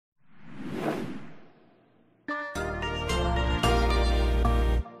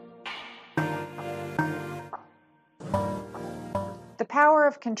power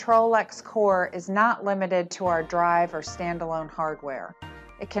of ctrlX Core is not limited to our drive or standalone hardware.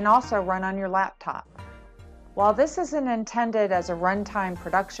 It can also run on your laptop. While this isn't intended as a runtime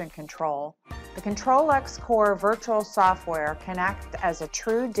production control, the ctrlX Core virtual software can act as a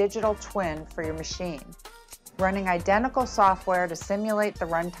true digital twin for your machine, running identical software to simulate the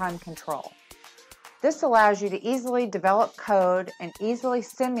runtime control. This allows you to easily develop code and easily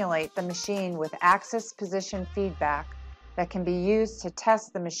simulate the machine with axis position feedback that can be used to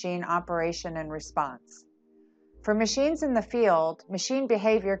test the machine operation and response. For machines in the field, machine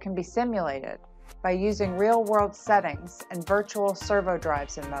behavior can be simulated by using real-world settings and virtual servo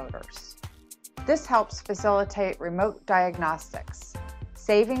drives and motors. This helps facilitate remote diagnostics,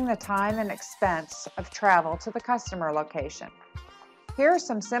 saving the time and expense of travel to the customer location. Here are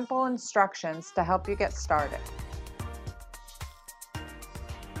some simple instructions to help you get started.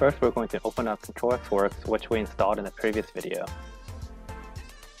 First, we're going to open up ctrlX Works, which we installed in the previous video.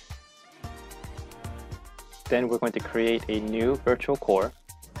 Then we're going to create a new virtual core.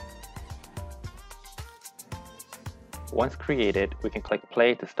 Once created, we can click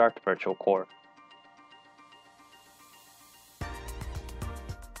play to start the virtual core.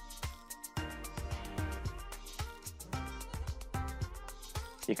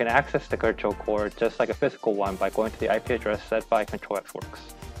 You can access the virtual core just like a physical one by going to the IP address set by ctrlX Works,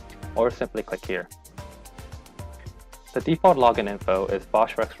 or simply click here. The default login info is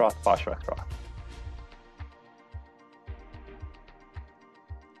Bosch Rexroth, Bosch Rexroth.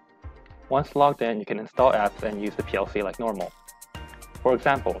 Once logged in, you can install apps and use the PLC like normal. For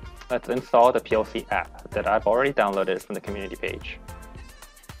example, let's install the PLC app that I've already downloaded from the community page.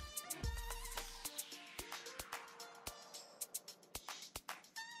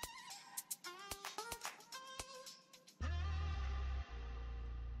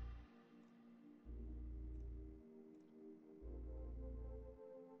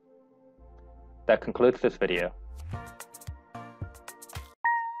 That concludes this video.